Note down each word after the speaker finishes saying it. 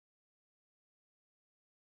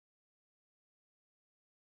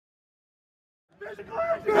There's a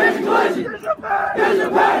collision! There's a pain! There's a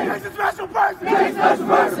pain! There's a special person! There's a special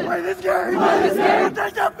person! Play this game! Play this game! We'll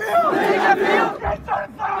take that field! We'll take that field! The game's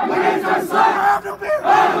starting slow! The game's starting slow! I have no fear!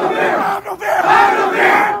 I have no fear! I have no fear! I have no fear!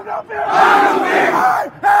 I have no fear! I have no fear! I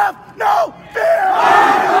have no fear! I have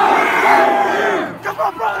no fear! Cause my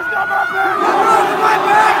brother's got my back! My brother's got my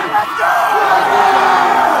back! Let's go!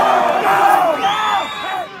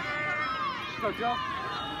 Let's go! Go, Joe.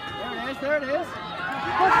 There it is, there it is.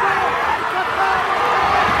 Let's go!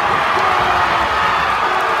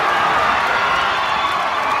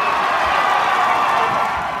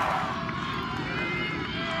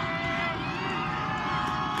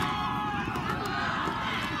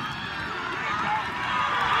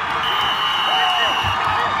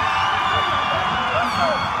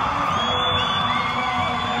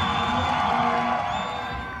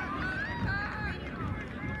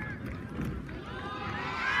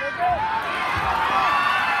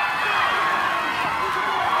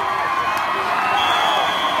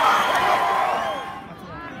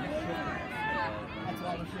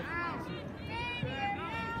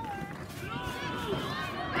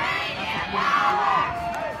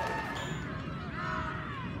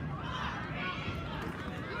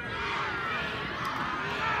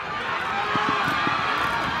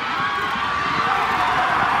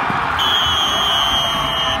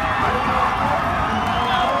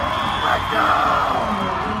 Let's go!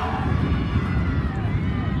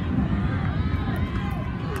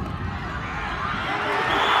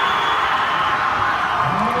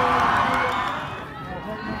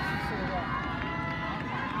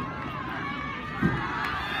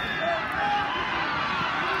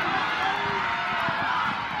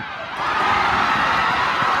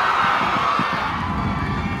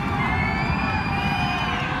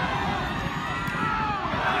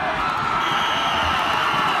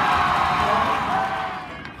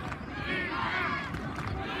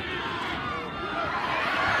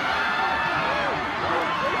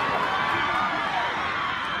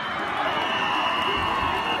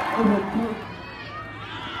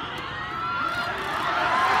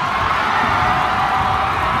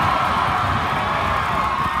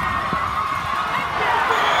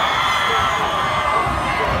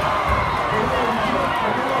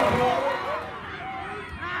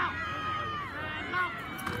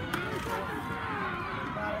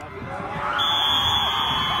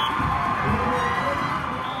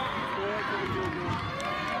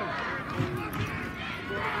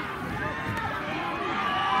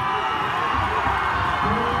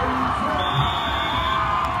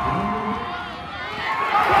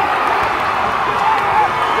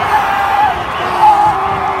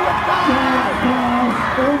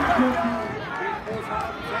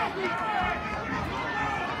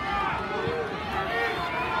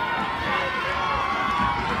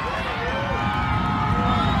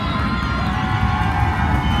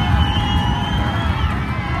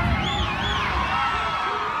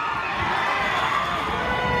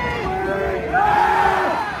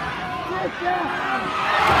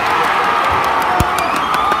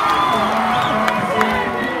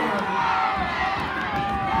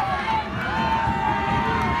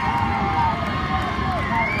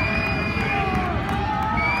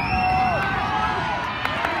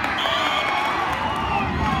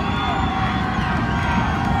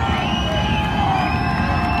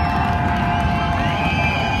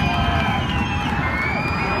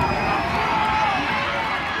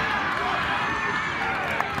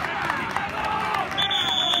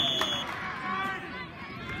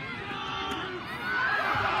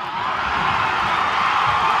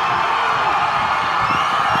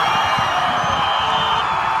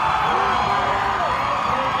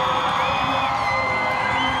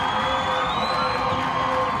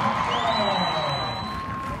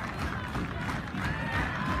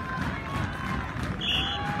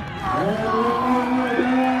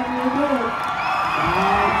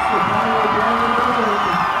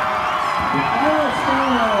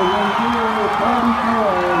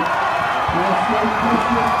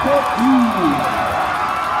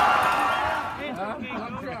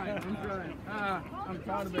 I'm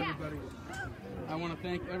proud of everybody. I want to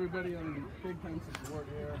thank everybody on the big time support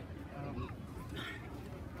here.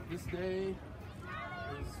 This day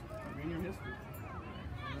is Rainier history.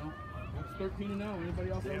 You know, it's 13-0. Anybody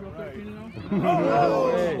else ever go 13-0?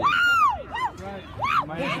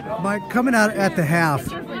 Mike, coming out at the half,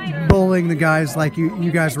 bowling the guys like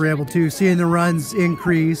you guys were able to, seeing the runs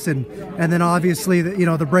increase, and then obviously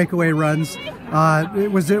the breakaway runs.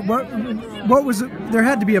 What was it? There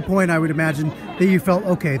had to be a point, I would imagine, that you felt,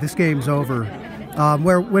 okay, this game's over.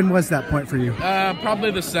 When was that point for you?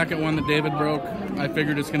 Probably the second one that David broke. I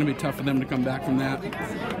figured it's going to be tough for them to come back from that.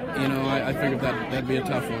 You know, I figured that'd be a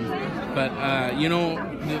tough one. But you know,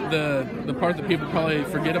 the part that people probably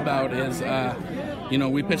forget about is, you know,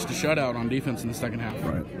 we pitched a shutout on defense in the second half.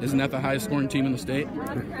 Right. Isn't that the highest scoring team in the state?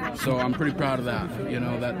 So I'm pretty proud of that. You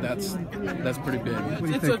know, that's pretty big.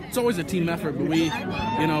 It's always a team effort, but we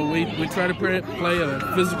try to play a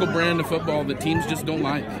physical brand of football that teams just don't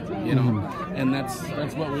like. You know, and that's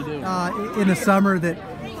what we do. In the summer, that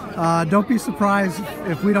don't be surprised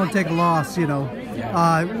if we don't take a loss. You know,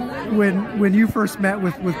 when you first met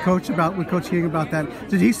with Coach King about that,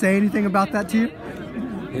 did he say anything about that to you?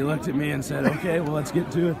 He looked at me and said, "Okay, well, let's get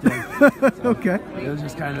to it then." So okay. It was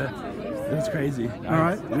just kind of, it was crazy. All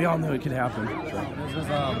right. We all knew it could happen.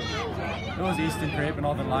 So. It was Easton Crape and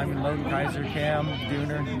all the linemen, Logan Kaiser, Cam,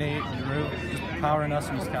 Dooner, Nate, Drew, just powering us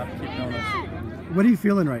and just keep going us. What are you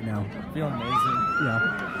feeling right now? Feeling amazing.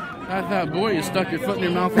 Yeah. I thought, boy, you stuck your foot in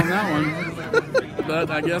your mouth on that one. But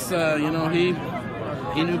I guess, you know, he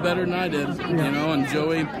knew better than I did, you know, and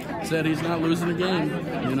Joey said he's not losing a game,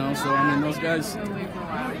 you know, so, I mean, those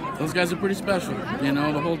guys are pretty special, you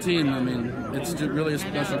know, the whole team. I mean, it's just really a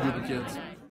special group of kids.